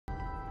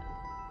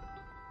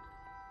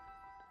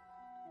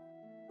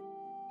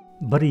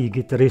Bir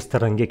yigit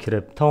restoranga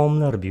kirib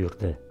taomlar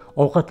buyurdi.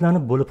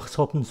 Ovqatlanib bo'lib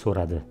hisobni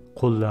so'radi.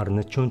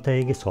 Qo'llarini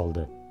cho'ntagiga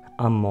soldi,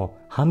 ammo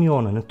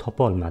hamyonini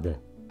topolmadi.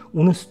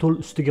 Uni stol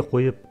ustiga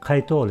qo'yib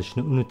qayta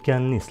olishni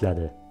unutganini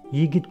esladi.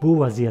 Yigit bu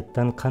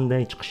vaziyatdan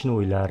qanday chiqishni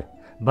o'ylar,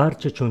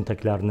 barcha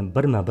cho'ntaklarni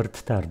birma-bir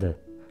titardi.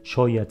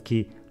 Shoyatki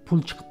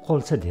pul chiqib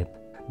qolsa deb.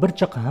 Bir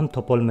chaqa ham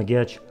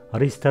topolmagach,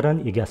 restoran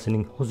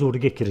egasining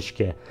huzuriga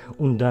kirishga,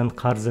 undan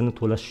qarzini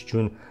to'lash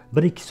uchun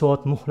 1-2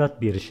 soat muhlat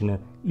berishini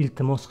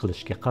iltimos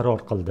qilishga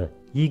qaror qildi.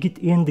 Yigit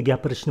endi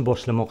gapirishni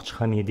boshlamoqchi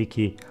ham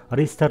ediki,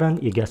 restoran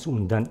egasi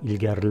undan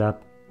ilgarilab,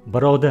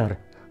 "Birodar,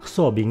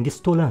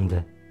 hisobingiz to'landi",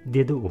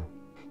 dedi u.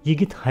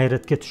 Yigit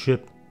hayratga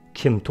tushib,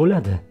 "Kim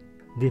to'ladi?"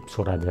 deb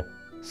so'radi.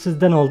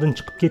 "Sizdan oldin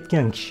chiqib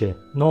ketgan kishi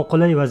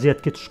noqulay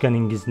vaziyatga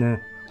tushganingizni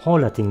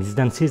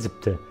holatingizdan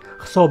sezibdi.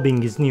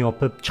 Hisobingizni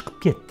yopib chiqib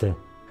ketdi",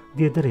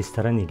 dedi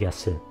restoran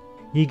egasi.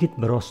 Yigit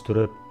biroz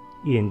turib,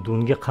 "Endi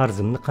unga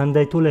qarzimni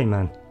qanday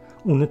to'layman?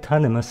 Uni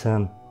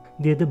tanimasam",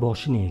 dedi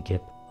boshini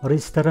egib.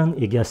 Restoran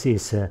egasi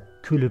esa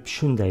kulib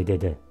shunday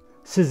dedi: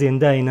 "Siz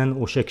endi aynan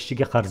o'sha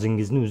kishiga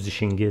qarzingizni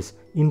uzishingiz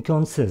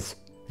imkonsiz,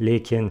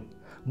 lekin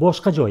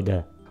boshqa joyda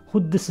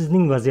xuddi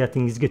sizning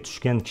vaziyatingizga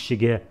tushgan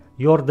kishiga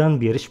yordam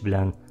berish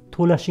bilan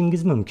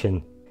to'lashingiz mumkin.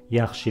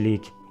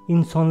 Yaxshilik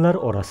insonlar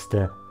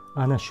orasida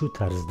ana shu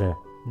tarzda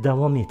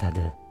davom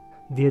etadi",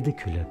 dedi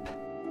kulib.